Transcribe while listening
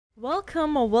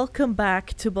Welcome or welcome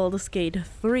back to Baldur's Gate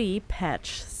 3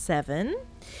 patch 7,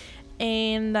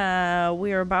 and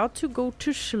we're about to go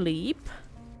to sleep.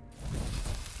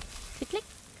 Click click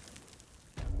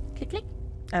click click,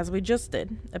 as we just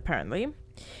did apparently.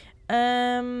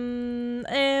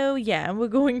 Oh yeah, we're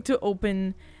going to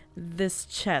open this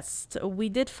chest. We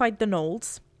did fight the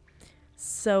gnolls,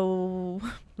 so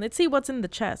let's see what's in the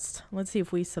chest. Let's see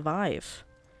if we survive.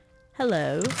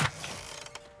 Hello.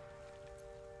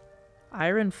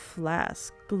 Iron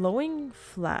flask. Glowing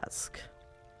flask.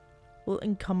 Will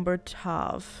encumber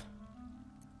Tav.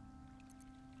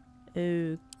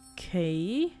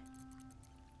 Okay.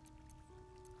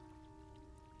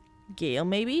 Gale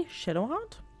maybe?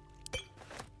 Shadowheart?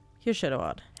 Here's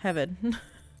Shadowheart. Have it.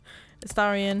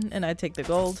 Astarion, and I take the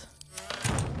gold.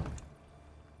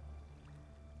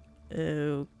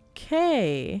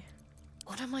 Okay.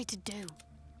 What am I to do?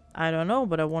 I don't know,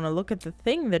 but I want to look at the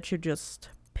thing that you just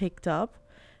picked up.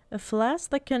 A flask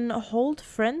that can hold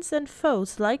friends and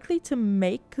foes, likely to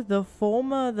make the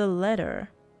former the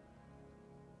latter.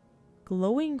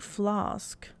 Glowing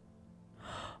flask.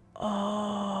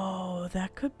 Oh,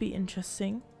 that could be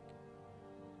interesting.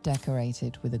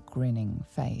 Decorated with a grinning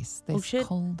face, this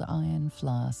cold iron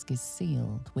flask is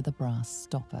sealed with a brass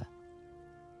stopper.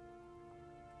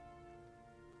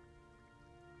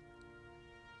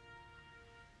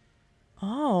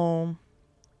 Oh,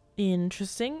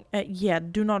 interesting. Yeah,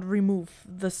 do not remove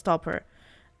the stopper.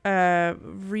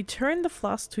 Return the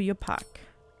flask to your pack.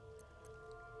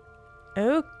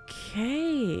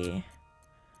 Okay.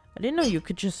 I didn't know you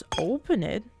could just open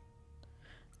it.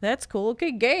 That's cool.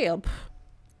 Okay, Gale.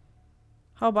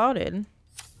 How about it?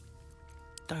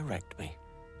 Direct me.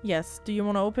 Yes. Do you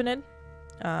want to open it?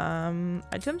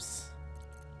 Items?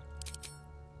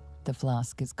 The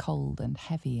flask is cold and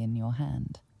heavy in your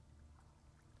hand.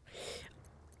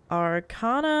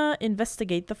 Arcana,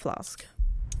 investigate the flask.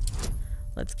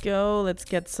 Let's go. Let's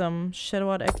get some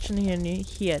Shadowheart action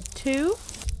here too.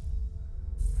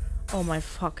 Oh my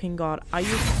fucking god. Are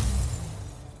you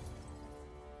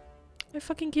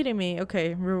fucking kidding me?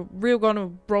 Okay, we're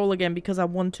gonna roll again because I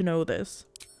want to know this.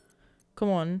 Come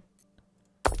on.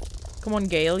 Come on,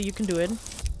 Gale. You can do it.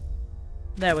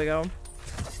 There we go.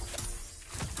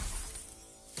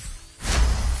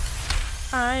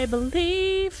 I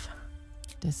believe.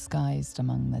 Disguised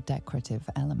among the decorative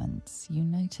elements, you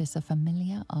notice a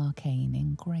familiar arcane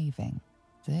engraving.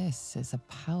 This is a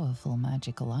powerful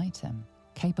magical item,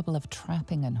 capable of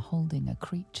trapping and holding a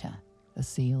creature. The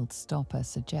sealed stopper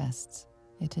suggests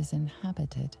it is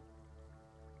inhabited.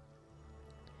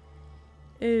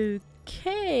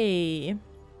 Okay.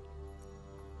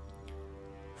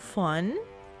 Fun.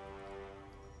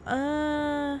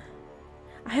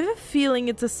 I have a feeling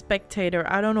it's a spectator.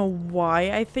 I don't know why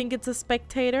I think it's a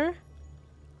spectator.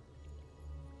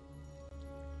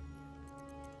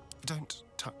 Don't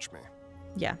touch me.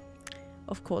 Yeah.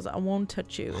 Of course, I won't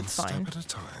touch you. One it's fine. step at a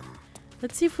time.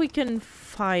 Let's see if we can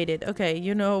fight it. Okay,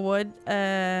 you know what?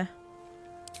 Toggle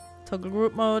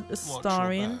group mode,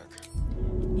 Astarion.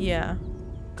 Yeah. Yeah.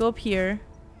 Go up here.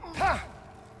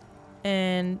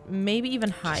 And maybe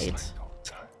even hide.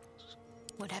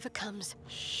 Whatever comes.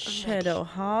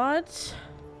 Shadowheart.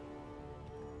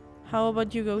 How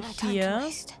about you go No time to here?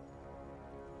 waste.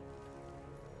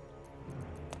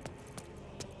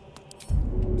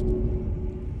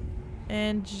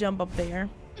 And jump up there.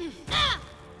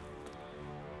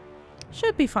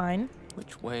 Should be fine.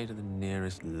 Which way to the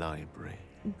nearest library?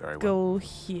 Very well. Go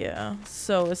here.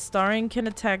 So Astarion can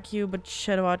attack you, but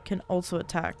Shadowheart can also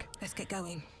attack. Let's get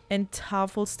going. And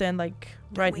Tav will stand like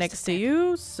right waste next a to step.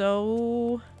 you,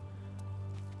 so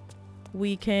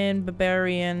we can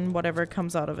Barbarian whatever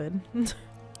comes out of it.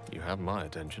 You have my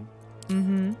attention.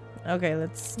 Okay,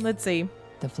 let's see.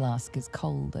 The flask is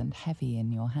cold and heavy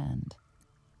in your hand.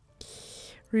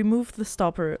 Remove the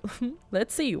stopper.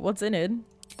 Let's see what's in it.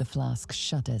 The flask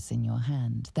shudders in your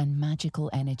hand, then magical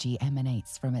energy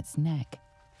emanates from its neck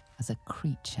as a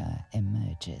creature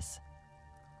emerges.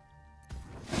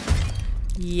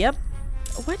 Yep.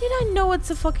 Why did I know it's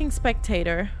a fucking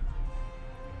spectator?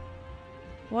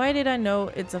 Why did I know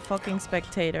it's a fucking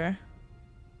spectator?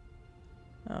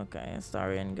 Okay,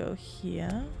 Astarion, go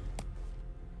here.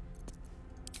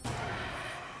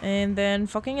 And then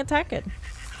fucking attack it.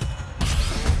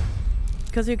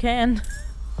 Because you can.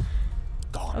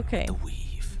 Gone Okay. with the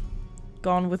weave.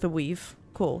 Gone with the weave.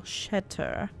 Cool.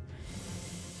 Shatter.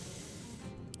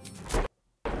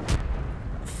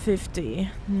 50.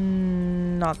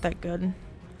 Not that good.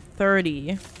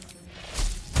 30.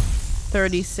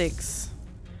 36.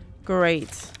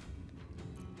 Great.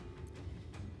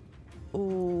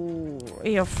 Ooh,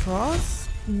 Air Frost?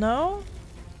 No?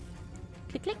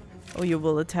 Click, click. Oh, you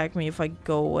will attack me if I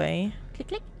go away. Click,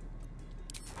 click.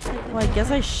 Well, I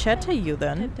guess I shatter you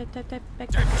then.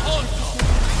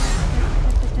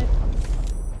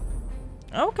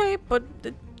 Okay, but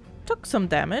it took some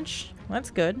damage.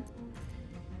 That's good.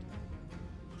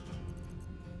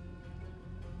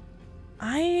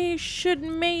 I should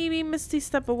maybe Misty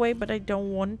Step away, but I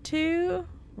don't want to.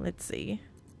 Let's see.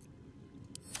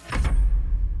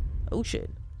 Oh shit.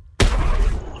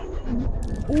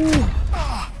 Ooh.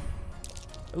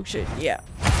 Oh shit, yeah.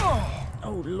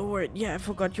 Oh lord, yeah, I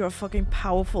forgot you're fucking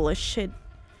powerful as shit.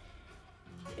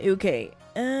 Okay,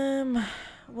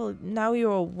 well, now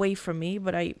you're away from me,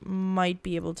 but I might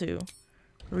be able to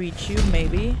reach you,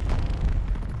 maybe.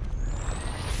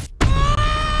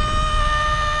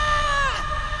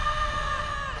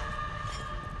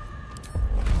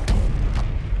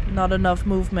 Not enough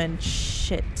movement,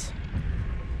 shit.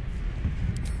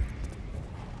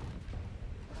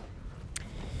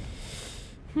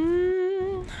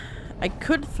 I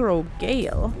could throw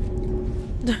Gale.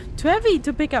 Too heavy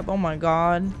to pick up. Oh my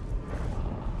god.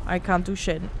 I can't do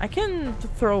shit. I can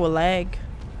throw a leg.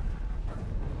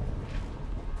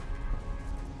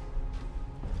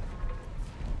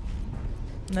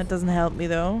 That doesn't help me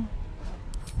though.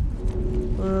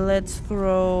 Let's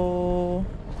throw...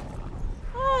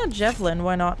 Ah, javelin,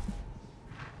 why not?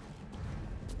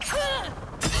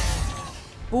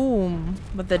 Boom.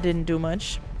 But that didn't do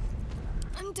much.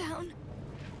 I'm down.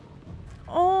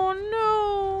 Oh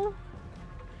no!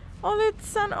 Oh, that's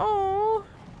son. Oh!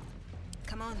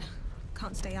 Come on,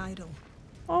 can't stay idle.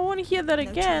 I want to hear that No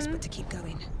choice again. but to keep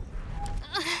going.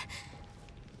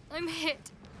 I'm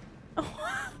hit. Oh,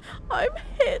 I'm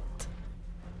hit.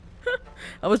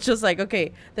 I was just like,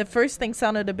 okay, the first thing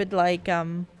sounded a bit like,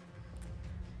 oh,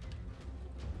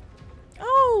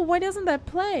 why doesn't that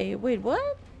play? Wait,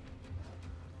 what?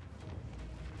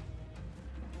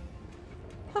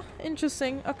 Huh,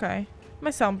 interesting. Okay. My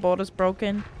soundboard is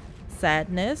broken.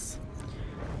 Sadness.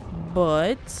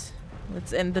 But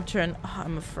let's end the turn. Oh,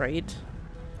 I'm afraid.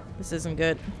 This isn't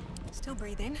good. Still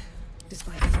breathing,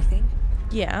 despite everything.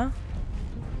 Yeah.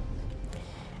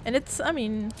 And it's, I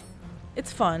mean,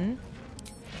 it's fun.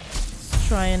 Let's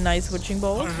try a nice witching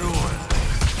bolt.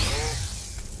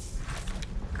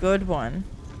 Good one.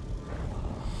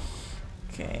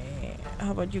 Okay.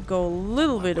 How about you go a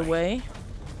little bit away?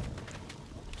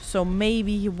 So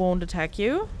maybe he won't attack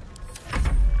you.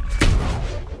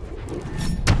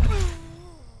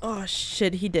 Oh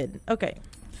shit, he did. Okay.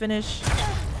 Finish.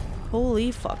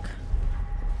 Holy fuck.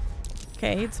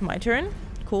 Okay, it's my turn.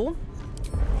 Cool.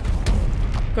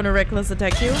 Gonna reckless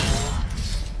attack you.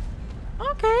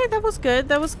 Okay, that was good.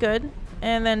 That was good.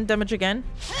 And then damage again.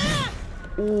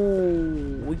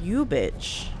 Oh, you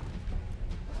bitch.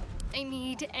 I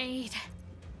need aid.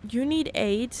 You need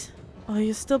aid? Oh,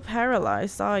 you're still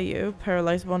paralyzed, are you?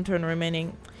 Paralyzed, 1 turn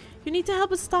remaining. You need to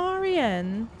help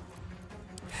Astarion.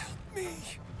 Help me.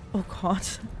 Oh god.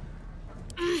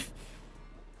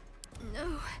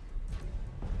 No.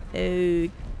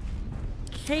 Okay.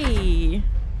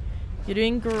 You're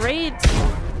doing great.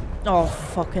 Oh,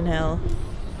 fucking hell.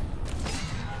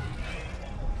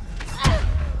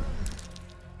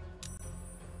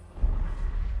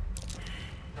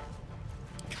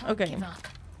 Okay. Give up.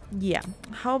 Yeah.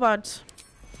 How about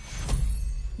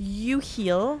you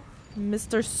heal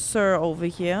Mr. Sir over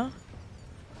here?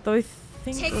 Though I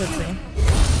think, let's see.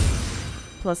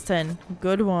 Plus 10.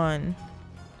 Good one.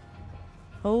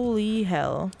 Holy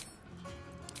hell.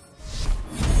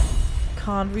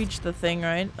 Can't reach the thing,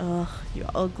 right? Ugh, you're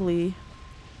ugly.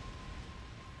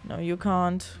 No, you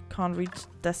can't. Can't reach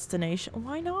destination.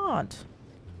 Why not?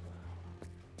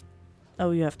 Oh,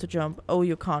 you have to jump. Oh,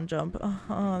 you can't jump.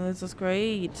 Oh, this is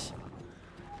great.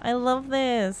 I love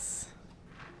this.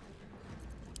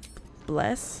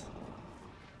 Bless.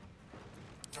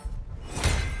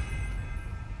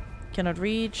 Cannot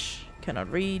reach.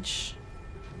 Cannot reach.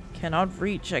 Cannot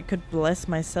reach. I could bless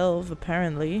myself,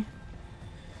 apparently.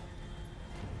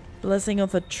 Blessing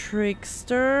of the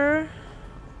Trickster.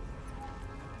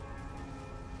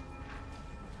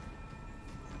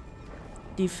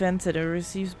 Defense it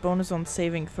receives bonus on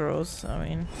saving throws. I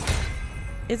mean,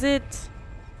 is it?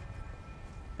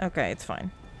 Okay, it's fine.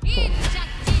 Cool.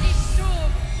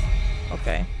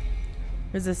 Okay.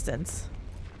 Resistance.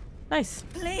 Nice.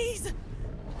 Please,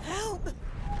 help!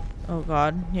 Oh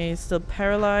god, yeah, he's still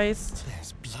paralyzed.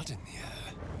 There's blood in the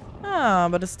air. Ah,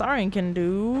 but Astarion can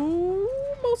do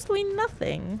mostly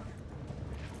nothing.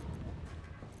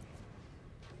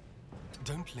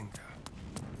 Don't linger.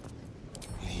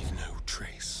 Leave no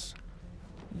trace.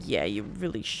 Yeah, you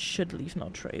really should leave no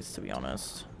trace, to be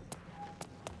honest.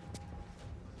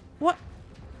 What?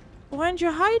 Why aren't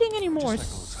you hiding anymore?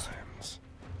 Just like old times.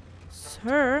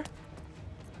 Sir?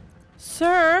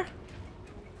 Sir?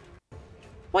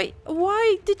 Wait,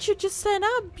 why did you just stand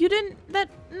up? You didn't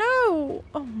no!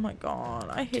 Oh my god,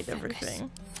 I hate everything.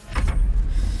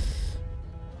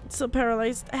 So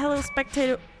paralyzed. Hello,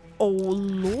 spectator. Oh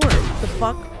lord, the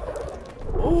fuck?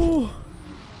 Oh.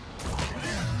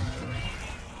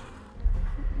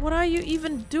 What are you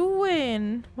even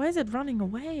doing? Why is it running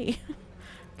away?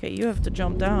 Okay, you have to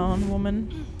jump down,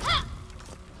 woman.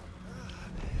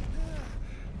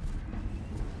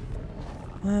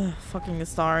 Fucking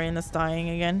Astarion is dying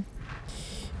again.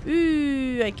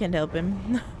 Ooh, I can't help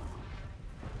him.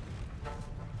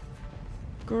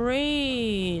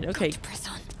 Great. Okay,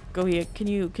 go here. Can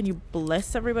you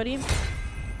bless everybody?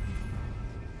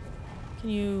 Can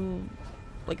you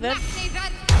like that?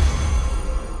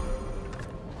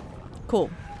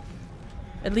 Cool.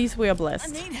 At least we are blessed.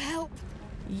 I need help.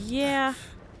 Yeah.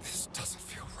 This doesn't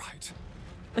feel right.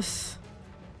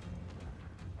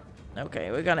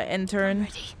 Okay, we're gonna enter in.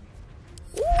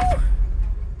 Woo!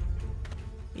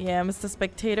 Yeah, Mr.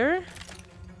 Spectator.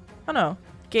 Oh no,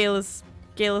 Gale is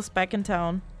back in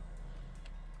town.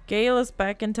 Gale is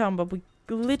back in town, but we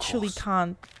literally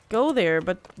can't go there.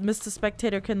 But Mr.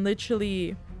 Spectator can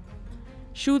literally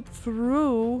shoot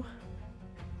through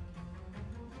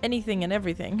anything and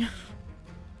everything.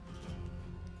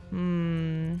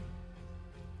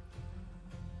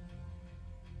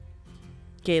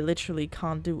 Gale literally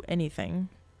can't do anything.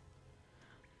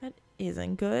 That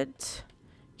isn't good.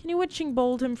 Can you witching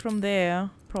bolt him from there?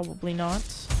 Probably not.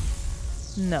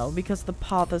 No, because the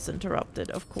path is interrupted,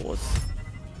 of course.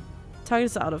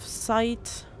 Target's out of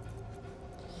sight.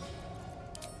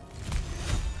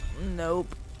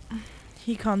 Nope.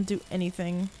 He can't do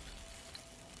anything.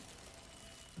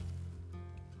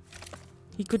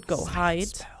 He could go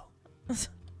hide.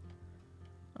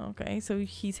 Okay, so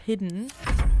he's hidden.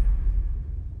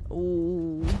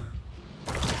 Ooh.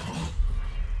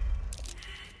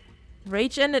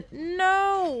 Rage ended.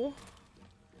 No!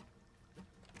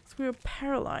 We were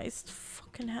paralyzed.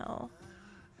 Fucking hell.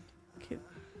 Okay.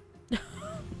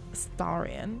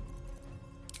 Astarion.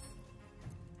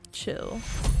 Chill.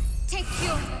 Take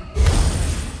your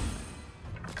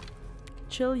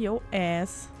Chill your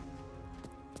ass.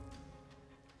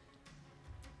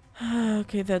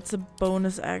 Okay, that's a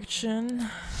bonus action.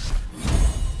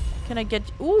 Can I get...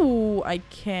 Ooh, I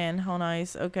can. How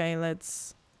nice. Okay,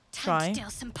 let's try. time to deal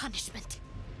some punishment.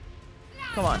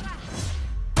 Come on.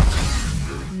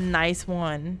 Nice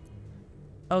one.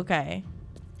 Okay.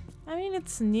 I mean,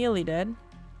 it's nearly dead.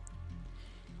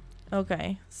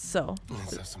 Okay, so.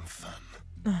 Let's have some fun.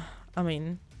 I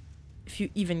mean, if you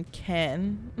even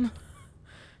can.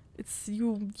 It's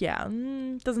you, yeah.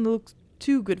 Doesn't look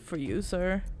too good for you,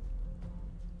 sir.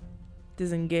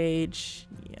 Disengage.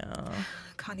 Yeah.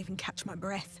 Can't even catch my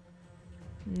breath.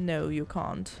 No, you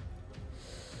can't.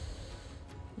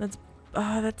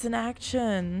 That's an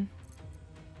action.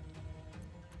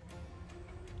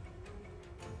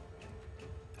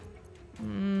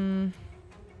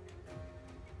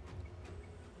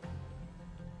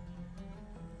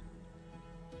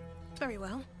 Very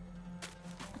well.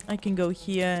 I can go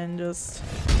here and just...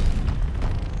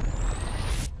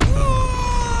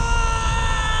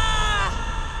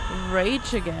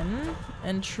 Rage again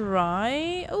and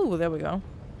try... Oh, there we go.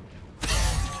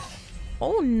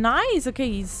 Oh, nice.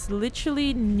 Okay, he's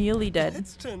literally nearly dead.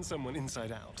 Let's turn someone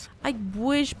inside out. I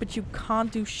wish, but you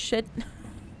can't do shit.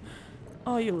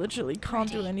 Oh, you literally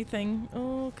can't do anything.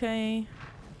 Okay.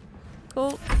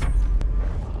 Cool.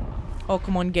 Oh,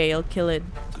 come on, Gale. Kill it.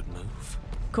 Good move.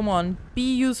 Come on.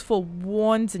 Be useful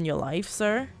once in your life,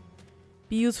 sir.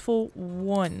 Be useful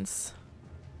once.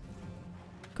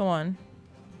 Come on.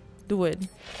 Do it.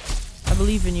 I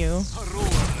believe in you.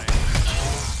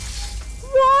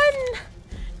 One!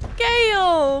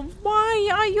 Gale! Why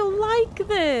are you like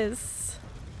this?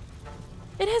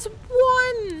 It has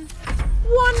one!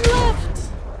 One left!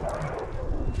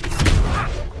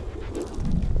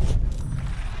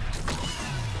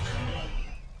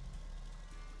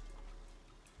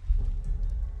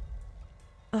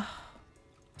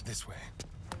 This way.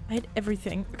 I hate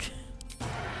everything.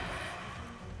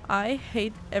 I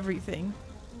hate everything.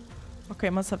 Okay,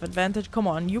 must have advantage. Come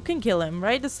on, you can kill him,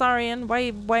 right, Astarion?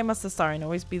 Why must Astarion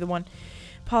always be the one?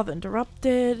 Path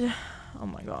interrupted. Oh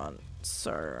my god,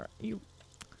 sir, you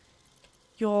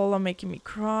all are making me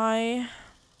cry.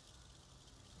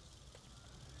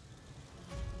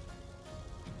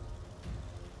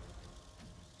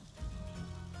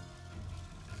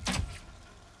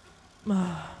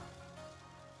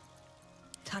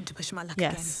 Time to push my luck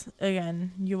Yes,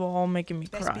 again, you were all making me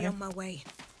again. Best be cry. on my way.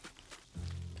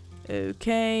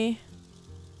 Okay.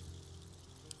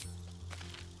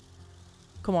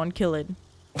 Come on, kill it.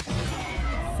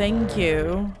 Thank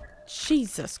you.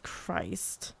 Jesus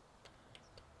Christ.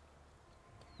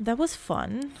 That was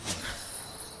fun.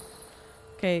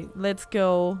 Okay, let's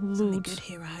go Something loot good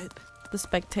here, I hope. the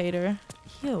spectator.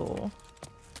 Ew.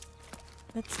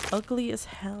 That's ugly as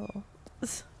hell.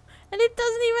 And it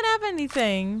doesn't even have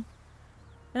anything.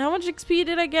 And how much XP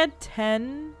did I get?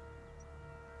 10?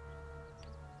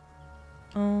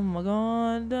 Oh my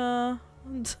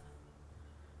god.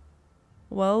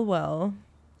 Well.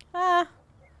 Ah.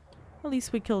 At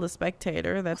least we killed a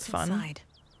spectator. That's What's fun. inside?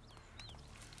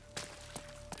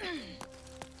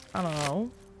 I don't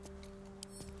know.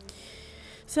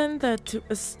 Send that to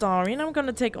Astarion. I'm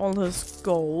gonna take all his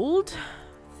gold.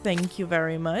 Thank you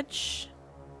very much.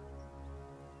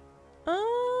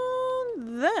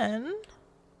 Then...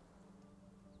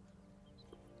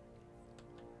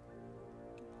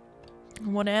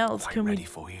 what else Quite can we ready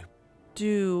for you.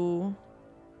 do?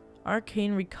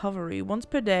 Arcane recovery. Once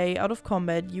per day, out of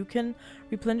combat, you can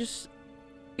replenish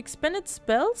expended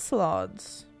spell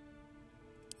slots.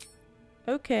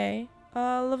 Okay.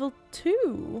 Level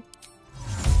 2.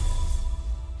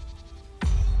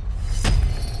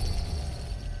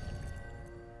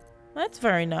 That's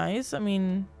very nice. I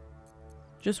mean,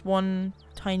 just one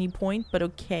tiny point, but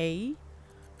okay.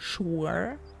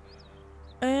 Sure.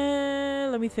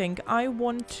 Let me think. I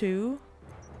want to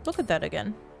look at that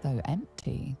again. Though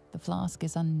empty, the flask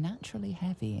is unnaturally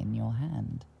heavy in your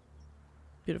hand.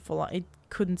 Beautiful. I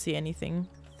couldn't see anything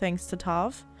thanks to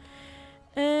Tav.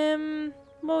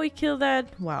 Well, we kill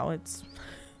that. Wow, it's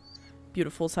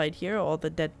beautiful sight here. All the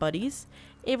dead buddies.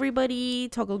 Everybody,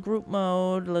 toggle group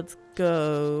mode. Let's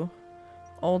go.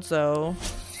 Also,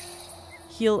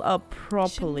 heal up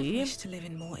properly. Wish to live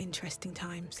in more interesting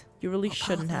times. You really What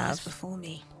shouldn't path lies have. before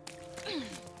me.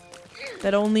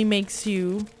 That only makes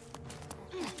you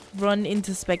run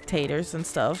into spectators and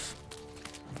stuff.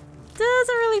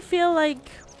 Doesn't really feel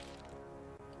like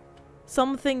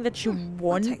something that you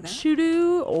want take that. to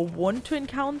do or want to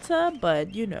encounter,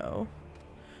 but you know,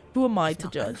 who am I If to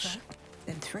not judge? over,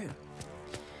 then through.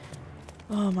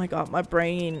 Oh my god, my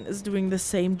brain is doing the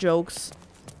same jokes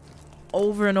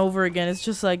over and over again. It's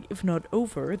just like, if not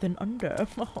over, then under.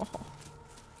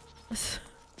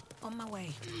 On my way.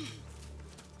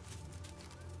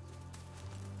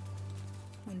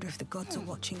 Wonder if the gods are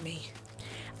watching me.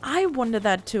 I wonder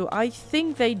that too. I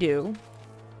think they do.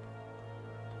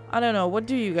 I don't know. What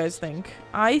do you guys think?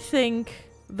 I think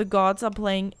the gods are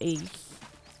playing a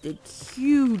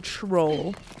huge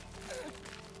role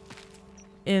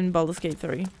in Baldur's Gate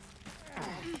 3.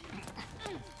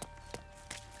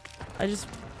 I just...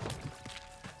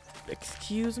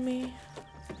 Excuse me?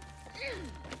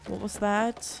 What was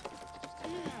that?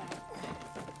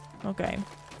 Okay.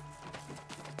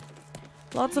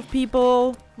 Lots of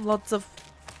people, lots of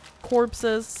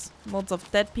corpses, lots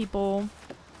of dead people.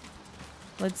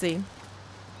 Let's see.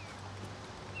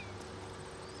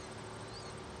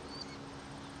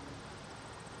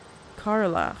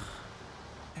 Karlach.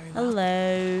 Very well.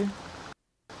 Hello.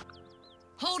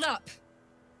 Hold up!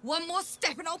 One more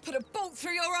step and I'll put a bolt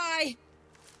through your eye!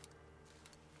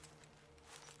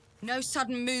 No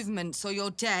sudden movements or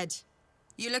you're dead.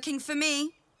 You looking for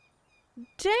me?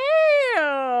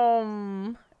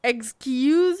 Damn!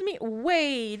 Excuse me?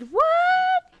 Wait,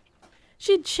 what?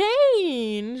 She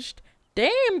changed.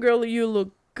 Damn, girl, you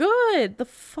look good. The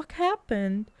fuck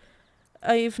happened?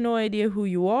 I have no idea who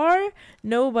you are.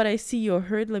 No, but I see you're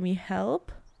hurt. Let me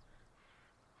help.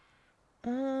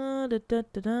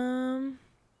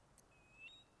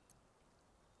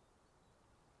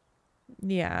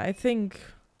 Yeah, I think...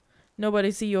 Nobody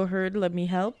see you're hurt. Let me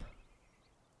help.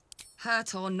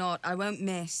 Hurt or not, I won't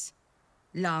miss.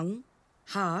 Lung,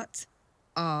 heart,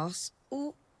 arse,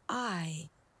 or eye.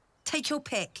 Take your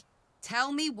pick.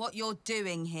 Tell me what you're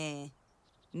doing here.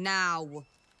 Now.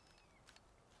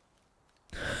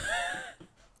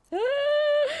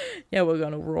 Yeah, we're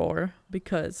gonna roar.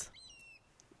 Because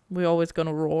we're always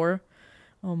gonna roar.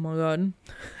 Oh my god.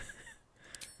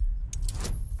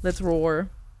 Let's roar.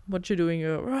 What you doing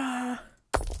here?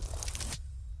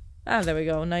 Ah, there we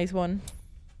go. Nice one.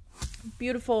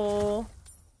 Beautiful.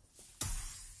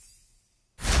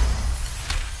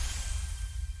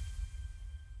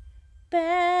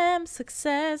 Bam!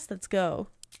 Success. Let's go.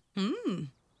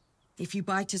 If you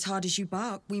bite as hard as you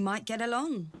bark, we might get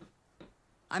along.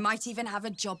 I might even have a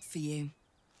job for you.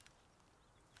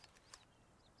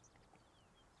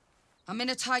 I'm in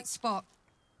a tight spot.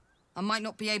 I might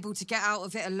not be able to get out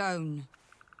of it alone.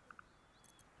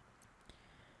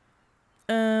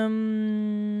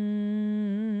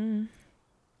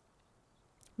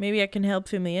 Maybe I can help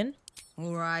fill me in.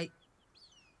 All right.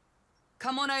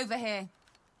 Come on over here.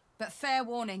 But fair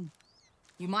warning,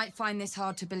 you might find this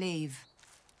hard to believe.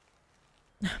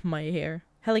 My hair.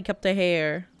 Helicopter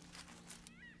hair.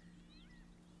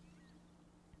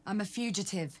 I'm a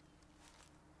fugitive.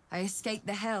 I escaped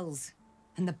the Hells,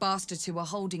 and the bastards who are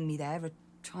holding me there are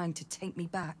trying to take me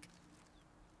back.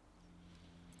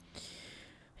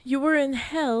 You were in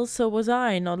hell, so was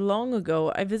I, not long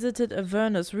ago. I visited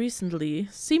Avernus recently.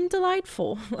 Seemed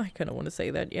delightful. I kind of want to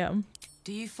say that, yeah.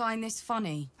 Do you find this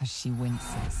funny? As she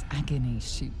winces, agony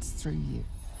shoots through you,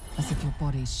 as if your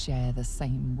bodies share the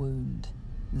same wound.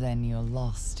 Then you're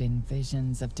lost in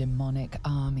visions of demonic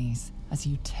armies as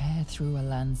you tear through a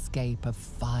landscape of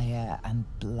fire and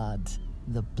blood.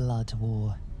 The Blood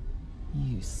War.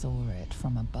 You saw it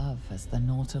from above as the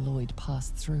Nautiloid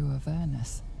passed through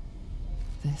Avernus.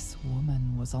 This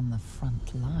woman was on the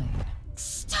front line.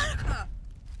 Stoker!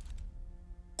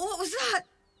 What was that?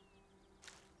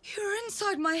 You were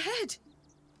inside my head.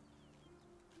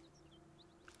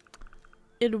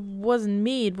 It wasn't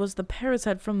me, it was the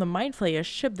parasite from the Mind Flayer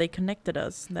ship. They connected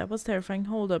us. That was terrifying.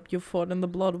 Hold up, you fought in the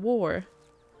Blood War.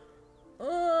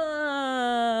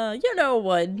 You know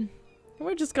what?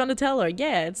 We're just gonna tell her.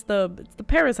 Yeah, it's the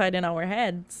parasite in our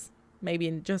heads. Maybe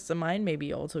in just in mine,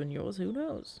 maybe also in yours. Who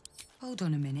knows? Hold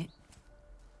on a minute.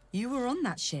 You were on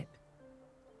that ship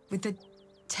with the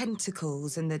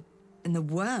tentacles and the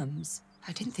worms.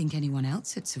 I didn't think anyone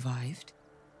else had survived.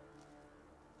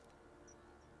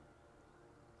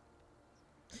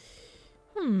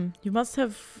 You must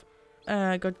have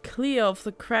got clear of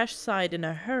the crash site in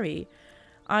a hurry.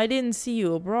 I didn't see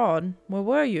you abroad. Where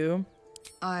were you?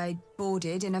 I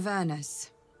boarded in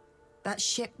Avernus. That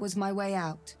ship was my way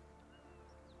out.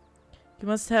 You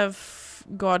must have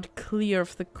got clear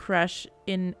of the crash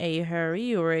in a hurry.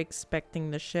 You were expecting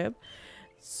the ship.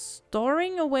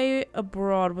 Storing away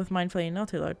abroad with Mind Flayer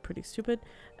Nautiloid. Pretty stupid.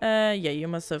 Yeah, you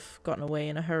must have gotten away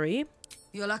in a hurry.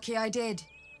 You're lucky I did.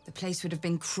 The place would have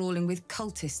been crawling with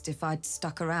cultists if I'd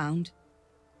stuck around.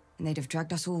 And they'd have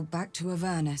dragged us all back to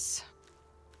Avernus.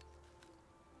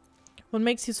 What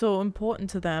makes you so important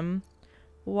to them?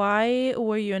 Why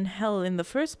were you in hell in the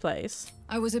first place?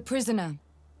 I was a prisoner,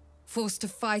 forced to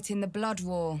fight in the Blood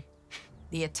War.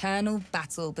 The eternal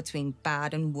battle between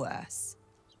bad and worse.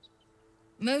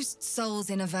 Most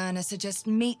souls in Avernus are just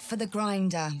meat for the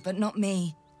grinder, but not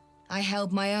me. I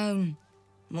held my own.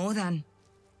 More than.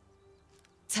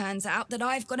 Turns out that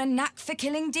I've got a knack for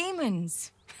killing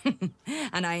demons.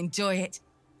 And I enjoy it.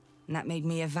 And that made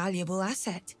me a valuable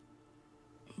asset.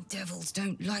 Devils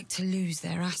don't like to lose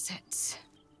their assets.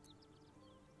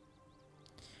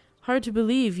 Hard to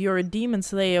believe you're a demon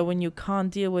slayer when you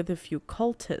can't deal with a few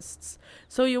cultists.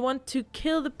 So you want to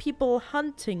kill the people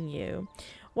hunting you.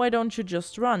 Why don't you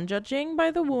just run? Judging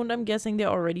by the wound, I'm guessing they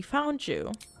already found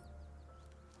you.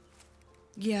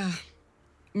 Yeah,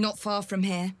 not far from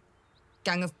here.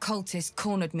 Gang of cultists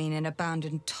cornered me in an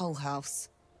abandoned toll house.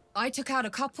 I took out a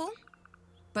couple,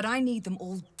 but I need them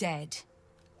all dead.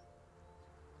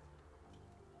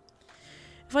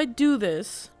 If I do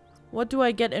this, what do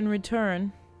I get in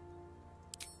return?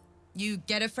 You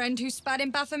get a friend who spat in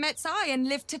Baphomet's eye and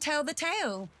lived to tell the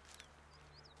tale.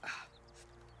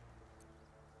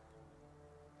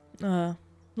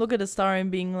 Look at the star and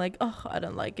being like, oh, I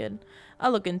don't like it.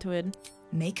 I'll look into it.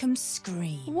 Make 'em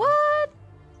scream. What?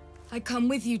 I come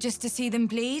with you just to see them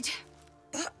bleed,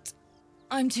 but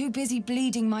I'm too busy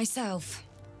bleeding myself.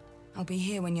 I'll be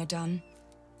here when you're done.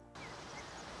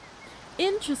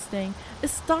 Interesting.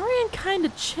 Astarion kind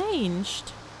of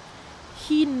changed.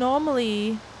 He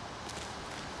normally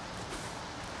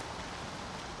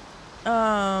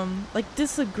like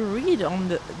disagreed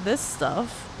on this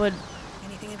stuff, but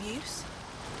Anything of use?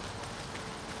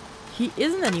 he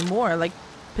isn't anymore, like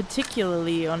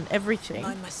particularly on everything.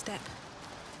 Mind my step.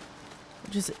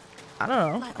 Which is, I don't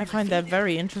know, Light I on find my that feet.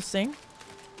 very interesting.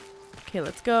 Okay,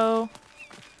 let's go.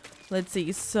 Let's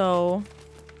see, so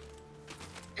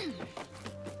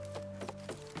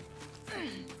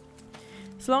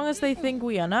as long as they think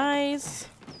we are nice.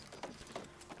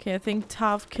 Okay, I think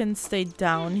Tav can stay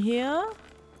down here.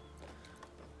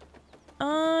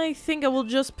 I think I will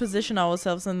just position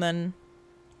ourselves and then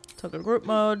toggle group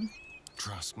mode.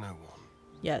 Trust no one.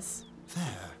 Yes.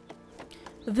 There.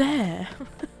 There.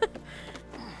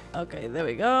 Okay, there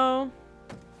we go.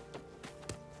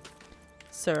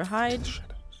 Sir, hide. Shadows.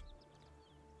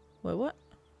 Wait, what?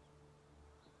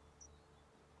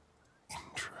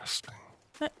 Interesting.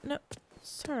 No,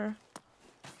 sir.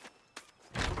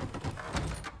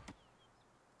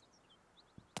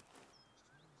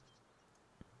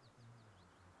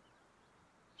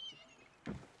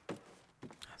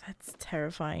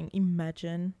 terrifying.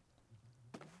 Imagine.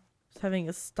 Just having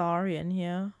a star in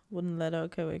here. Wouldn't let her.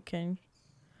 Okay, we can.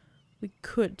 We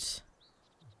could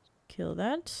kill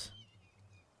that.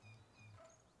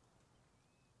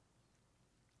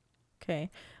 Okay.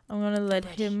 I'm gonna let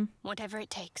Ready. him. Whatever it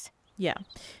takes. Yeah.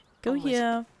 Go Onward.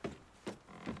 here.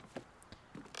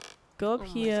 Go up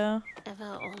Onward. here. Ever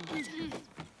onward.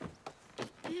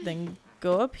 Then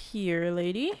go up here,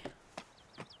 lady.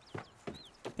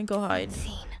 And go hide.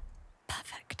 Unseen.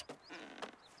 Perfect.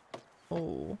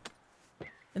 Oh.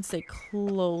 And stay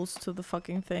close to the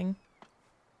fucking thing.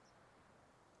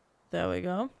 There we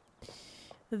go.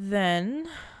 Then...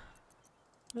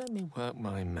 Let me work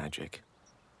my magic.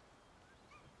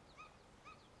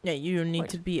 yeah, you need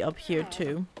to be up here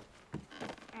too.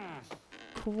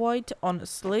 Quite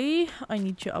honestly, I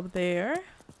need you up there.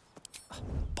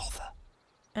 Bother.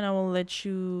 And I will let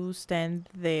you stand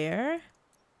there.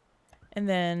 And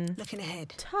then... Looking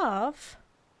ahead. Tough.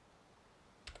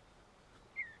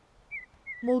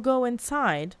 We'll go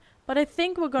inside. But I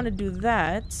think we're gonna do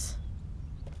that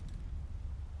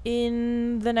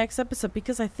in the next episode,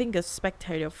 because I think a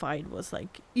spectator fight was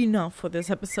like enough for this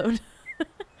episode.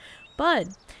 But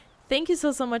thank you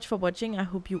so much for watching. I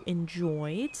hope you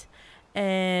enjoyed.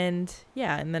 And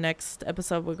yeah, in the next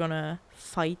episode we're gonna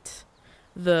fight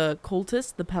the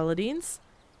cultists, the paladins,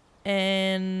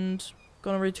 and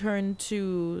gonna return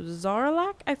to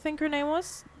Zarlak, I think her name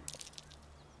was.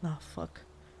 Oh fuck.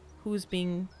 Who's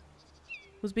being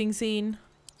seen?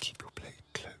 Keep your blade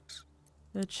close.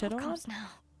 The shadow What one? comes now?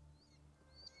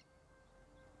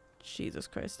 Jesus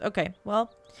Christ. Okay,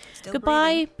 well, Still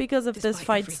goodbye, breathing, because if this despite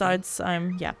fight everything.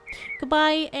 starts, yeah.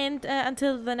 Goodbye, and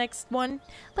until the next one,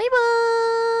 bye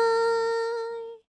bye!